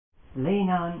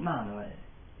Lena und Manuel.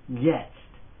 Jetzt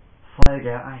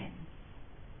Folge 1.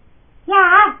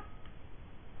 Ja.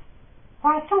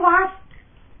 Weißt du was?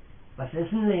 Was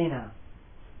ist denn, Lena?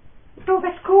 Du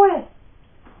bist cool.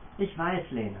 Ich weiß,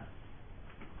 Lena.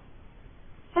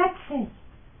 Setz dich.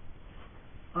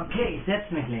 Okay, ich setz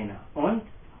mich, Lena. Und?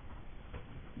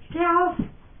 Steh auf.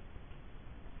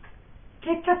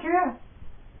 Geh zur Tür.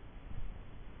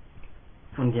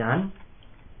 Und Jan?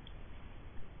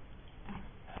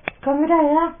 Komm wieder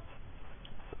her.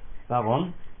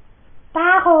 Warum?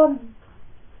 Darum.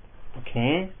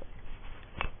 Okay.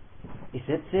 Ich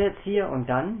sitze jetzt hier und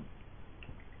dann?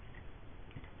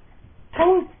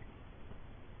 Trink,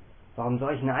 Warum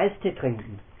soll ich einen Eistee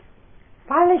trinken?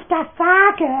 weil ich das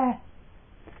sage.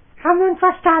 Haben wir uns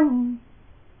verstanden?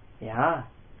 Ja.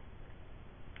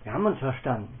 Wir haben uns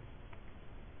verstanden.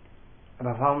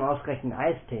 Aber warum ausgerechnet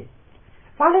Eistee?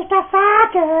 Weil ich das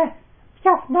sage.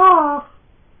 Doch noch.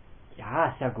 Ja,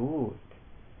 ist ja gut.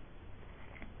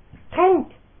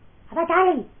 Trink. Aber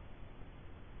Galli.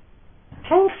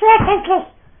 Trinkst du jetzt endlich?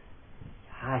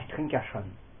 Ja, ich trinke ja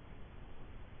schon.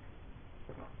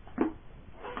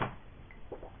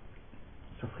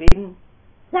 Zufrieden?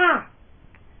 Ja.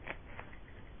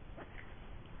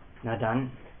 Na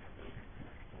dann.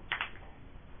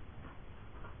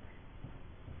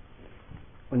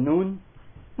 Und nun?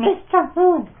 Nicht zum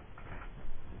Tun.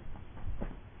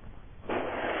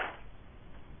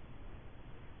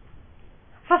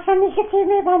 Hast du nicht jetzt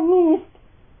eben überniest?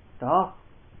 Doch.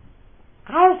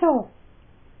 Also,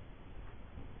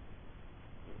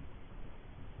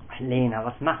 Lena,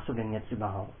 was machst du denn jetzt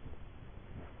überhaupt?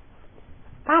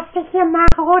 was ich hier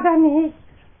mache oder nicht,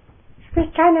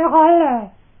 spielt keine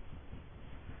Rolle.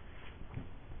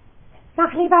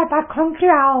 Mach lieber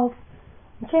Balkontür auf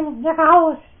und geh mit mir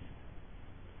raus.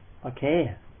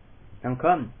 Okay, dann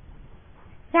komm.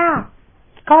 Ja,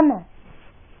 ich komme.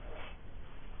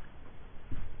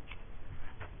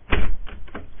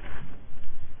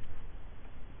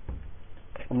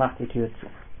 Und mach die Tür zu.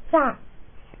 Ja,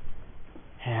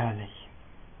 Herrlich.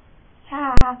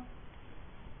 ja,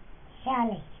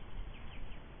 herrlich.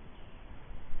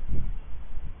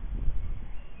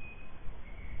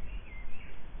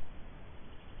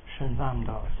 Schön warm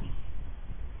draußen.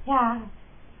 Ja,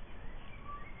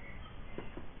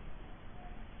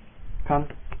 Komm,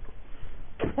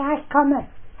 ja, ich komme.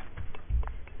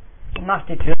 und mach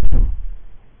die Tür zu.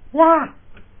 Ja.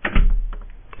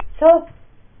 So,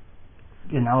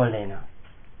 Genau, Lena.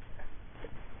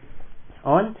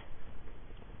 Und?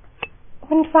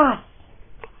 und was?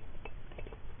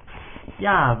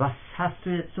 Ja, was hast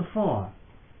du jetzt so vor?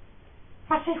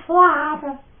 Was ich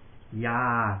vorhabe,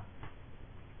 Ja,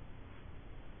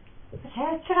 was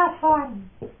hältst du davon?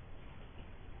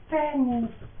 Bin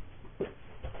ich.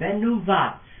 wenn du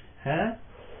was, hä?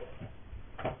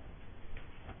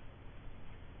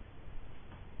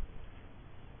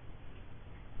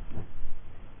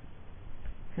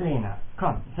 Lena,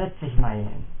 komm, setz dich mal hier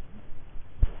hin.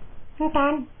 Und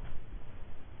dann,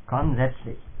 Komm, setz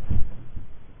dich.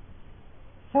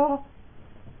 so,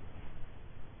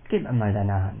 Gib mir mal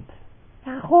deine Hand.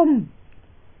 warum?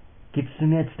 Gibst du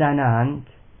mir jetzt deine Hand?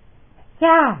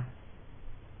 Ja,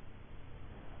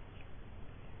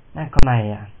 Na, komm mal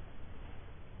her.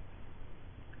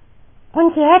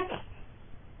 und jetzt?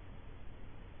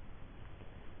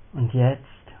 Und jetzt?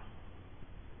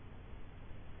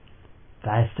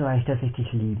 Weißt du eigentlich, dass ich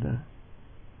dich liebe?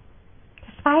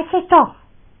 Das weiß ich doch.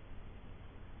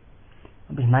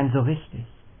 Aber ich meine so richtig.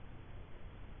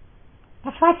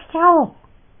 Das weiß ich auch.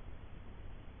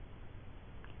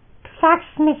 Du sagst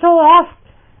es mir so oft,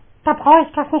 da brauche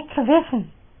ich das nicht zu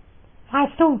wissen.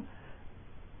 Weißt du?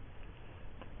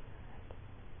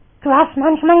 Du hast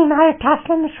manchmal eine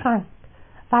Tasse im Schrank.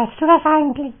 Weißt du das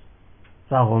eigentlich?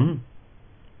 Warum?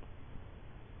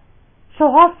 So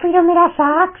oft, wie du mir das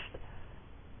sagst.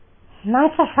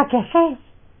 Meinst du, das vergesse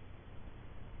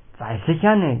ich? Weiß ich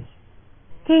ja nicht.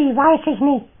 Wie, weiß ich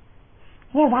nicht.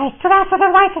 Ja, weißt du das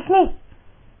oder weiß ich nicht?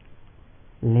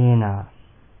 Lena.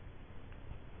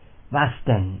 Was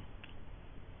denn?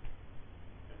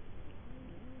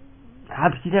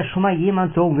 Hab ich dir das schon mal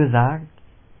jemand so gesagt?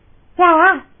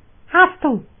 Ja, hast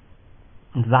du.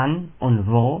 Und wann und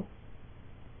wo?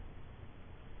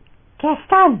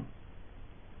 Gestern.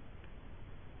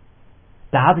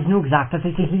 Da habe ich nur gesagt, dass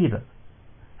ich dich liebe.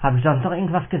 Habe ich sonst noch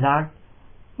irgendwas gesagt?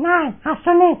 Nein, hast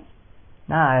du nicht.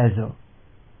 Na also.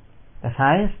 Das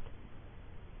heißt?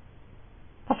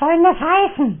 Was soll denn das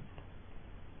heißen?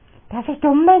 Dass ich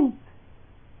dumm bin?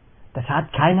 Das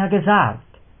hat keiner gesagt.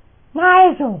 Na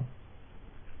also.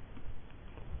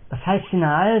 Was heißt denn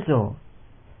also?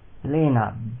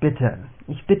 Lena, bitte.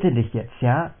 ich bitte dich jetzt,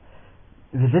 ja?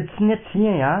 Wir sitzen jetzt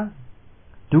hier, ja?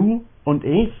 Du und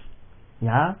ich,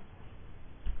 ja?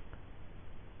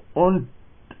 Und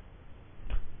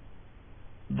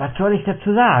was soll ich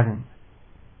dazu sagen?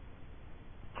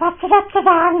 Was du dazu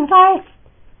sagen sollst?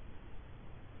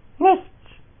 Nichts.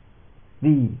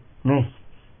 Wie? Nichts.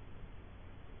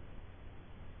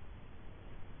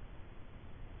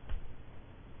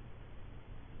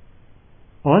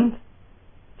 Und?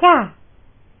 Ja,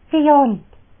 wie und?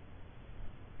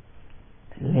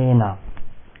 Lena,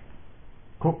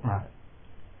 guck mal.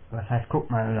 Was heißt guck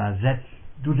mal oder setz?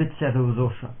 Du sitzt ja sowieso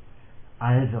schon.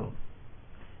 Also,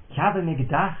 ich habe mir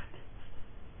gedacht,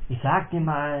 ich sag dir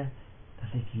mal, dass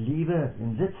ich die liebe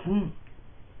im Sitzen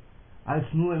als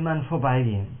nur immer im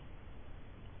Vorbeigehen.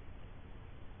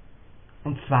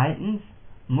 Und zweitens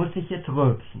muss ich jetzt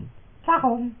rülpsen.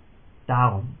 Warum?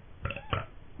 Darum.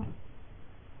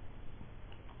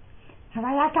 Aber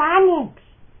ja gar nichts.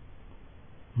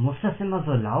 Muss das immer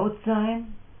so laut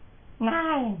sein?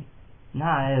 Nein.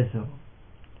 Na also,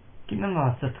 gib mir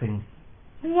mal was zu trinken.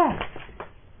 Hier.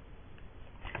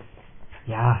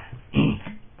 Ja,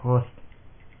 Prost.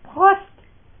 Prost.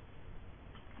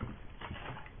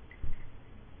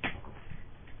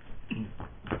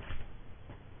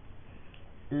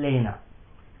 Lena,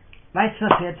 weißt du,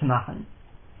 was wir jetzt machen?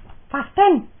 Was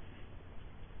denn?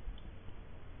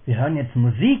 Wir hören jetzt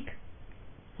Musik.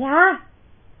 Ja,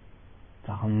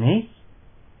 Warum nicht?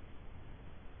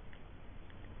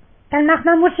 dann mach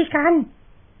mal Musik an.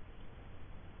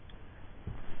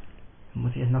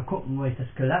 Muss ich erst mal gucken, wo ich das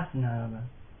gelassen habe.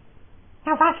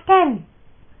 Ja, was denn?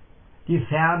 Die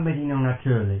Fernbedienung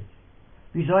natürlich.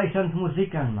 Wie soll ich sonst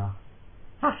Musik anmachen?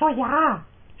 Ach so, ja.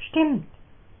 Stimmt.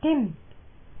 Stimmt.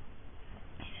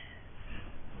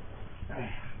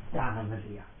 Da haben wir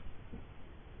sie ja.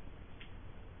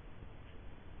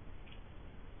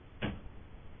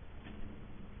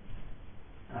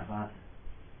 Ach, warte.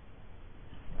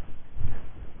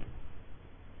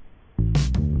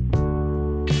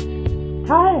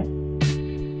 Toll.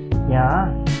 Ja,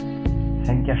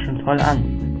 fängt ja schon toll an.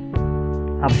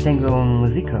 Aber ich denke, wir wollen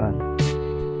Musik hören.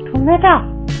 Tun wir doch.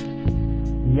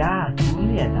 Ja, tun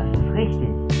wir, das ist richtig.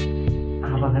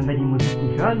 Aber wenn wir die Musik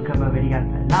nicht hören, können wir die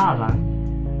ganze Zeit labern.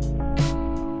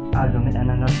 Also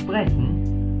miteinander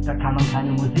sprechen, da kann man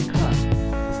keine Musik hören.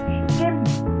 Stimmt.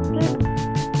 Stimmt.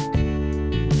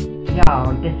 Ja,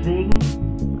 und deswegen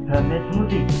hören wir jetzt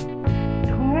Musik.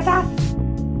 Tun wir das?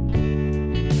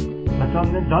 Was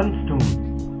sollen wir sonst tun?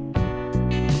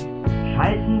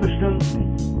 Scheißen bestimmt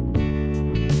nicht.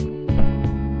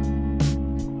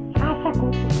 Ja, ist ja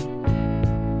gut.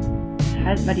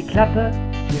 Halt mal die Klappe,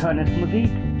 wir hören jetzt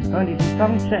Musik, hören diesen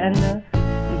Song zu Ende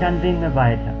und dann singen wir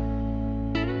weiter.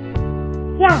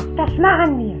 Ja, das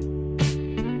machen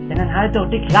wir. Ja, dann halt doch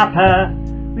die Klappe.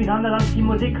 Wie sollen wir sonst die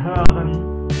Musik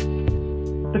hören?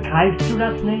 Begreifst du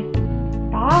das nicht?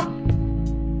 Doch,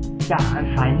 Ja,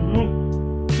 anscheinend nicht.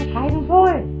 anscheinend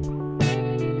wohl.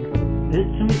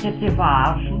 Willst du mich jetzt hier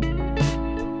verarschen?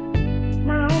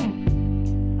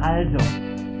 Nein. Also,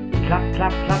 klapp,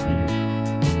 klapp, klapp.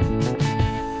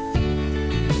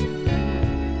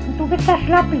 Und du bist der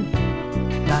Schlappi.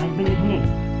 Nein, bin ich nicht.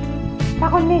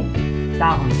 Warum nicht?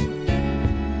 Darum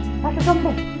Weil du dumm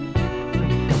bist. bin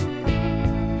ich dumm.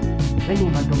 Wenn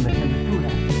jemand dumm ist, dann bist du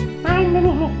das. Nein, bin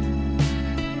ich nicht.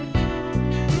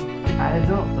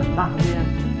 Also, was machen wir?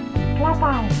 Klappe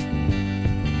auf.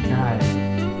 Nein.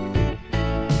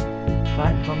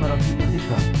 Zweitens wollen wir doch die Musik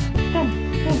hören. Stimmt,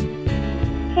 stimmt.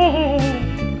 Hehehe.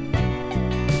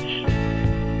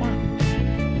 Ja.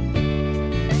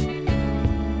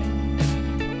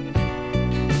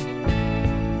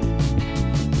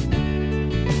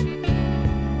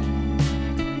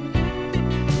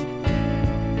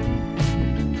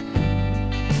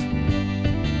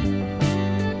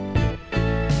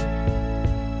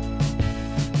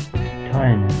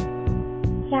 Toll, ne?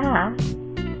 Ja,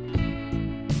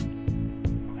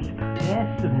 Was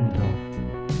erklärst du denn so?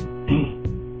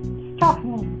 ist doch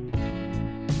nicht.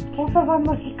 Ich denke, wir wollen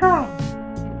Musik hören.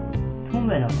 Tun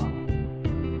wir doch auch.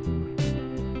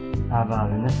 Aber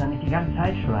wir müssen doch nicht die ganze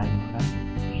Zeit schweigen, oder?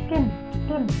 Stimmt,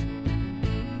 stimmt.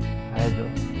 Also,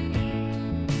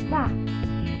 Ja,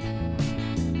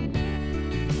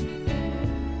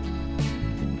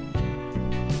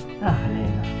 ach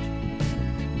Lena.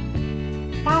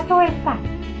 ja, so ist das.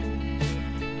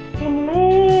 Ich bin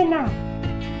Lena.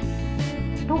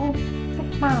 Du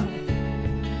bist Mama.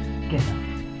 Genau.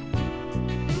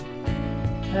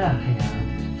 Ach ja.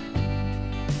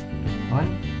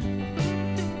 Und?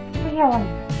 Wie und?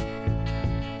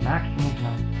 Magst du mich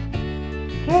noch?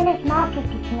 Natürlich mag ich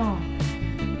dich noch.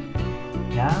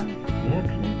 Ja?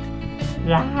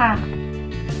 Ja,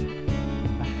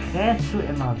 Was krähst du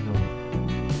immer so?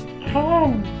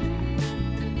 Krähen.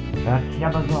 Hört sich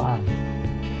aber so an.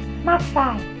 Mag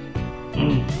sein.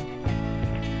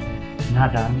 Na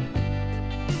dann.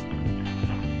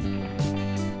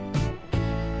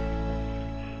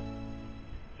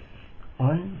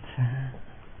 Und?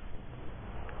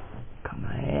 Komm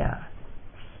mal her.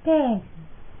 Denn.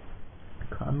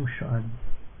 Komm schon.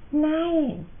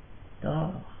 Nein.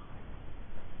 Doch.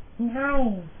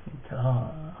 Nein.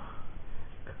 Doch.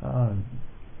 Komm.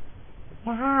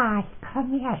 Ja, ich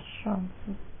komme ja schon.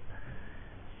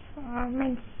 Oh,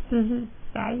 mein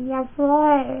Süßer,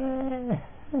 jawohl.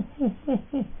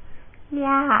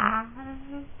 Ja.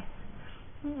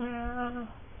 Ja.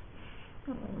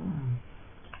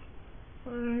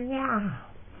 Ja.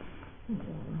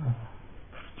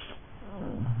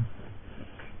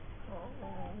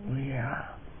 Ja.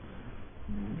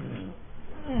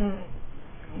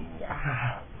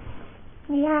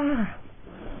 Ja.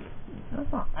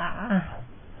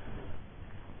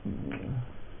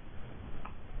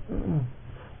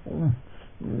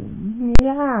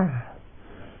 Ja.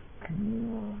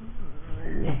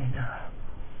 Lena.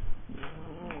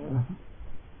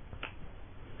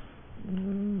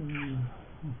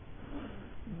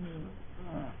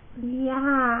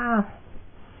 Ja.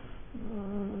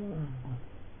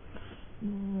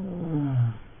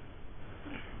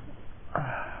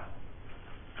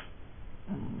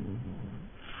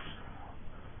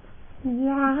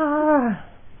 Ja.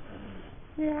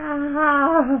 Ja.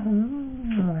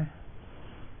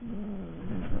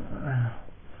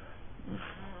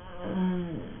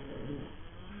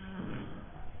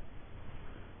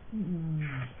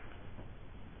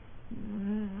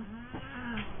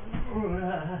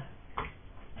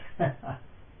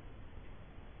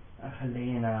 Ach,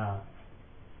 Lena.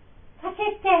 Was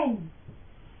ist denn?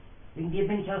 Wegen dir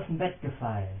bin ich aus dem Bett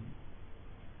gefallen.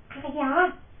 Ach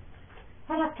ja?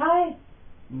 War das toll?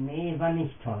 Nee, war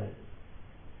nicht toll.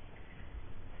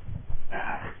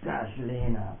 Ach, das,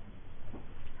 Lena.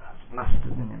 Was machst du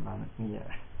denn immer mit mir?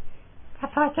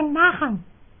 Was soll ich denn machen?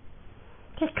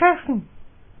 Dich küssen.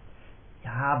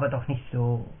 Ja, aber doch nicht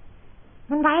so.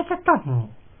 Man weiß es doch nicht.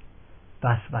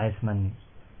 Was weiß man nicht?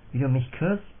 Wie du mich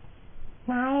küsst?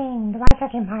 Nein, du weißt,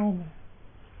 was ich meine.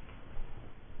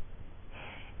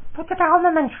 Bitte darum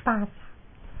immer einen Spaß.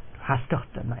 Du hast doch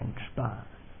dann einen Spaß.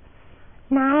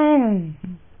 Nein.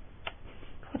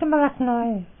 Ich wollte mal was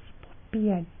Neues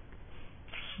probieren.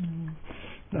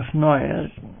 Was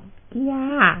Neues?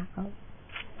 Ja,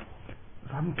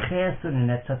 Warum krähst du in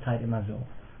letzter Zeit immer so?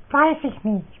 weiß ich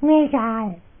nicht. Mir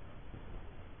egal.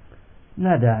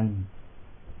 Na dann.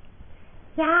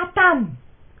 Ja, dann.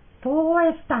 So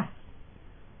ist das.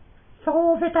 So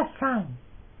wird das sein.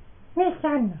 Nicht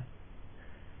anders.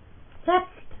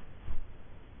 Jetzt.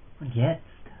 Und jetzt?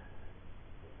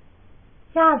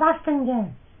 Ja, was denn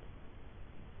jetzt?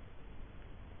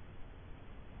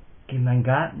 Geh in meinen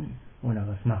Garten? Oder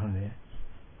was machen wir?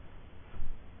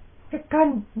 Wir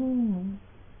könnten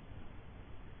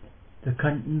Wir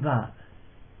könnten was.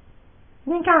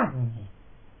 in den Garten gehen.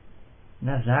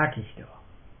 Na, sag ich doch.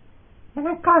 Na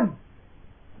dann komm.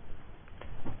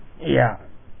 Ja.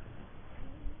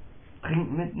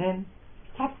 Trinken mitnehmen?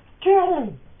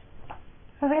 Natürlich.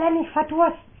 Er will ja nicht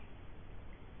verdursten.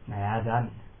 Naja, dann.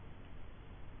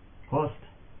 Prost.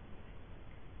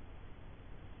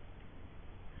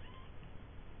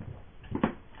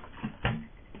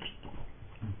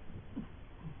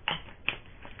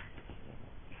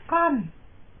 Komm.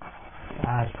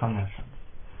 Ja, ich komme ja schon.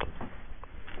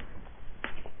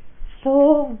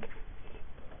 So.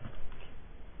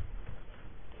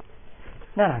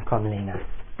 Na dann komm, Lena.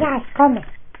 Ja, ich komme.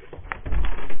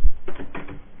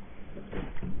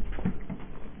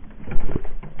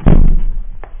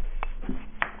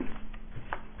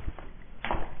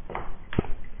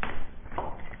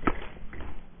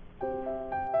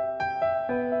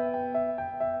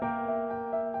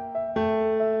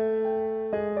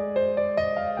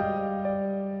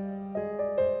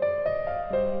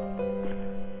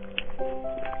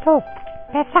 So,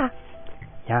 besser.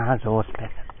 Ja, so ist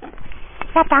besser.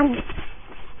 Ja, dann.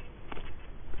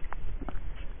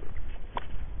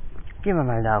 Gehen wir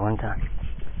mal da runter.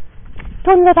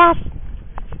 Tun wir das?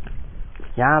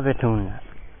 Ja, wir tun das.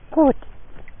 Gut.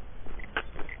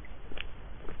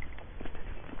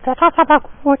 Wetter ist aber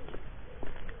gut.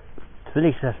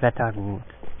 Natürlich ist das Wetter gut.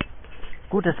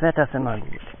 Gutes Wetter ist immer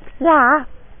gut. Ja.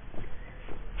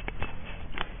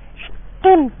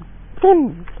 Stimmt,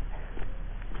 stimmt.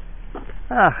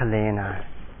 Ach, Lena.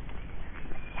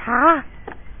 Ja.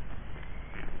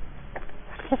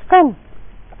 Was ist denn?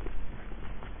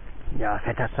 Ja,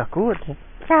 Wetter ist doch gut.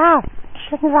 Ja,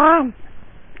 schön warm.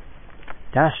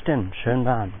 Das stimmt, schön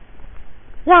warm.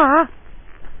 Ja,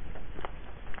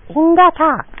 in der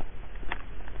Tat.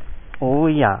 Oh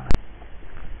ja.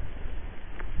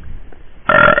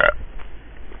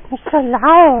 Nicht so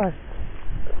laut.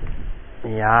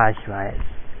 Ja, ich weiß.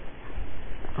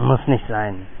 Muss nicht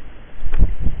sein.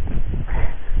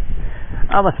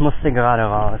 Aber es musste gerade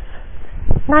raus.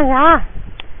 Naja,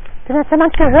 wenn das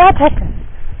jemand gehört hätte.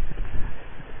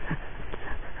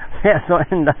 Wer soll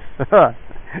denn das hören?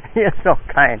 Hier ist doch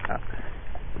keiner.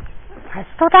 Weißt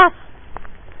du das?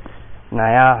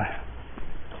 Naja,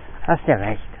 hast ja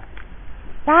recht.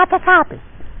 Ja, das habe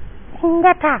ich. In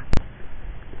der Tat.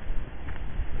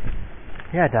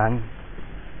 Ja dann.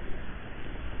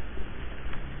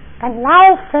 Dann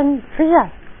laufen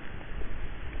wir.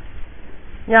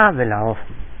 Ja, wir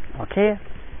laufen. Okay?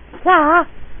 Ja,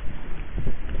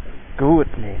 Gut,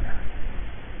 Lena.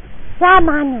 ja,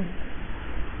 Mann.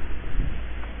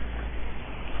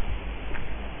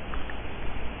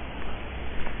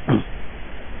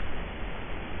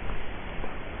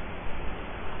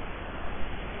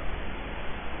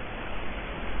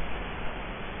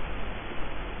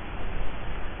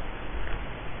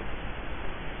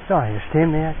 So, hier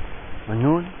stehen wir jetzt. Und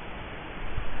nun?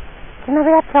 Sind wir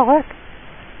wieder zurück?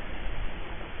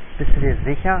 Bist du dir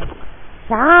sicher?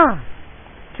 Ja,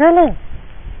 natürlich.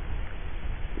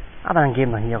 Aber dann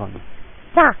gehen wir hier rum.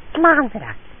 Ja, machen wir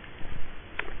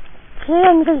das.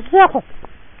 Gehen wir hier rum.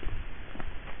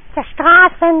 Der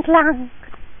Straße entlang.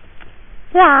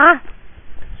 Ja,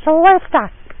 so ist das.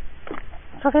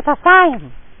 So wird das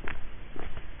sein.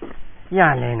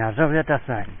 Ja, Lena, so wird das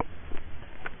sein.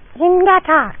 In der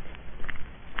Tat.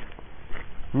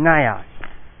 Naja.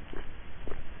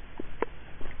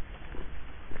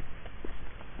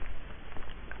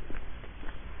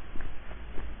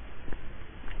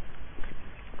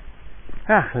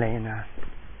 Ach, Lena.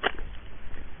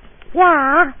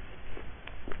 Ja,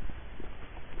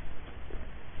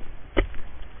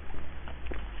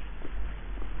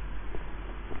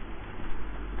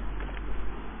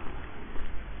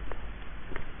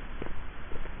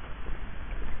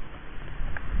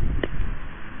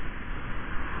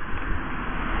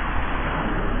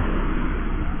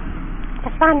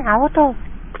 das war ein Auto.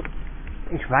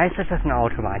 Ich weiß, dass das ein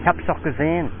Auto war. Ich hab's doch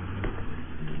gesehen.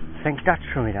 Fängt das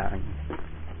schon wieder an.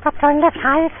 Was soll das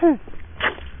heißen?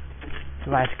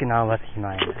 Du weißt genau, was ich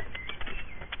meine.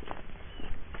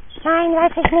 Nein,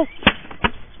 weiß ich nicht.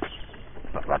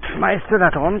 Was schmeißt du da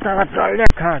drunter? Was soll der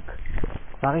Kack?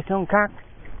 Mach ich so einen Kack?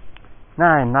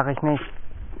 Nein, mach ich nicht.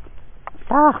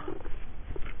 Doch,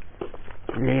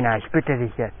 Lena, ich bitte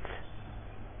dich jetzt.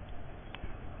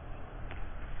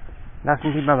 Lass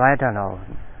mich lieber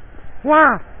weiterlaufen.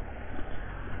 ja.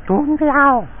 Tun wir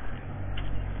auch.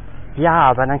 Ja,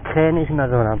 aber dann kräne ich immer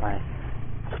so dabei.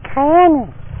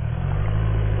 Kräne.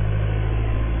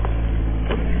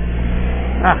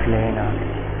 Ach, Lena.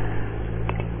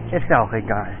 Ist ja auch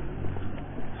egal.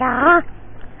 Ja,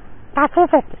 das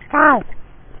ist es. Egal.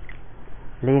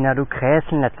 Lena, du krähst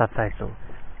in letzter Zeit so.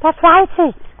 Das weiß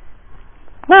ich.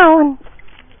 Na und?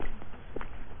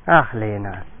 Ach,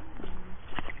 Lena.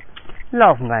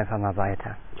 Laufen wir einfach mal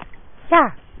weiter.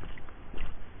 Ja,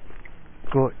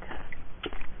 Gut.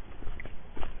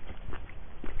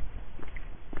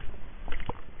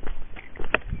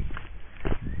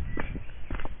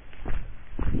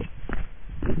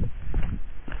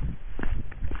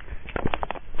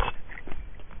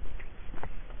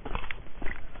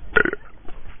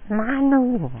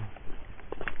 Manu.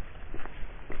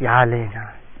 Ja,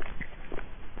 Lena.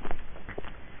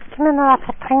 Können wir mal was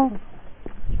vertrinken?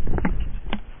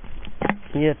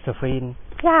 Hier zufrieden.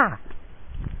 Ja.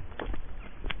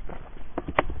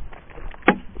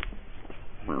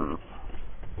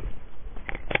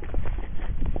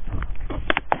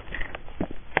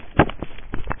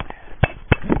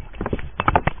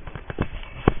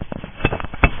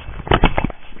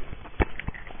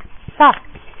 So.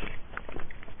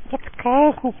 Jetzt krähe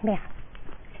ich nicht mehr.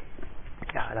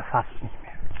 Ja, oder fast nicht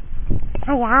mehr.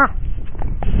 Na ja.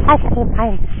 Halt den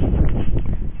ein.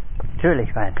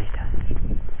 Natürlich weiß ich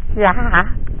das. Ja.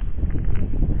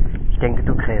 Ich denke,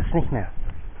 du krähst nicht mehr.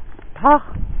 Doch.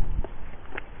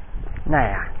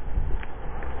 Naja.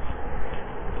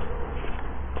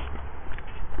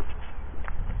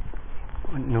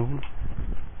 Und nun?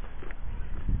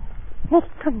 Nicht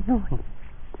von nun.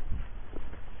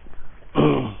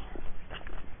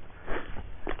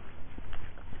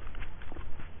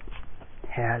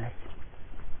 Herrlich.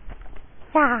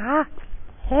 Ja.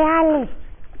 Herrlich.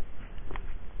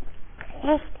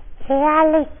 Echt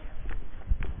herrlich.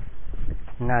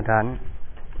 Na dann.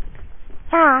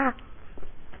 Ja.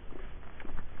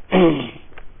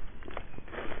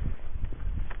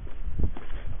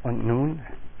 Und nun?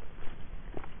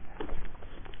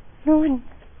 Nun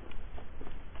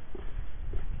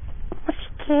muss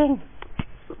ich gehen.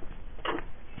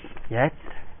 Jetzt?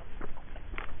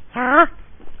 Ja.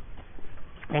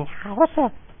 Ich bin nach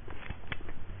Hause.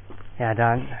 Ja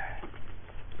dann.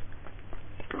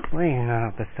 Ui,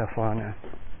 na, bis da vorne.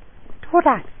 Tu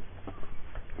das.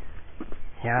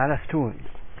 Ja, das tue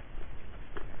ich.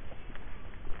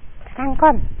 Dann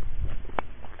komm.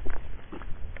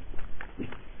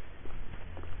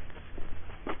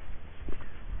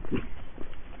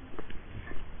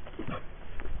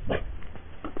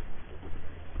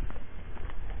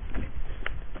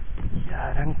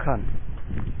 Ja, dann komm.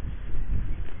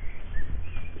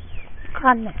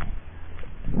 Komm.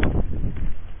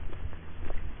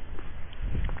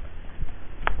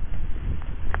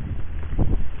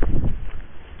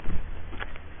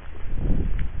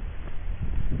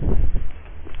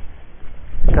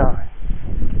 So.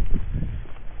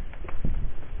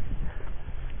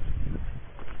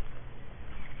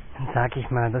 Dann sag ich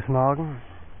mal bis morgen.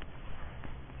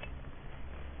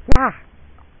 Ja.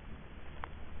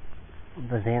 Und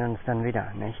wir sehen uns dann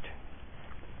wieder, nicht?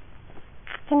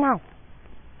 Genau.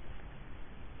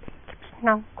 Gibt's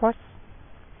noch einen Kuss?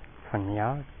 Von mir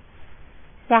aus?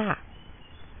 Ja.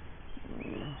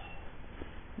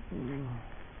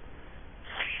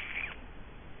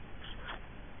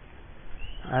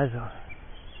 Also.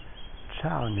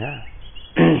 Ciao, ne?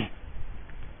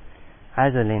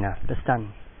 Also, Lena, bis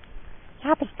dann.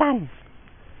 Ja, bis dann.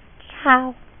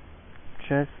 Ciao.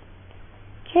 Tschüss.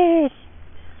 Tschüss.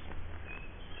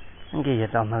 Dann geh ich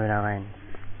jetzt auch mal wieder rein.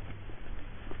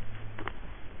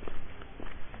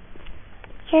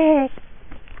 Tschüss.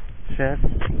 Tschüss.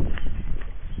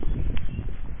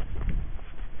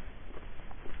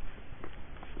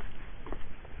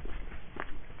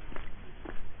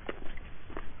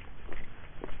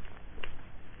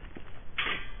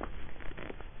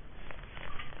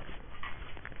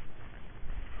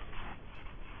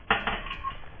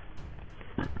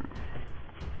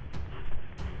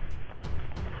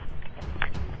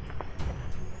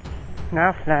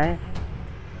 Na, Fleisch?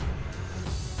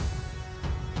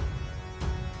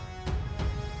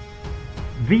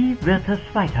 Wie wird es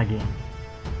weitergehen?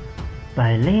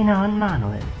 Bei Lena und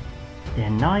Manuel, der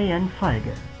neuen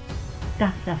Folge.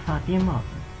 Das erfahrt ihr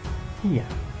morgen. Hier,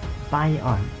 bei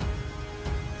uns.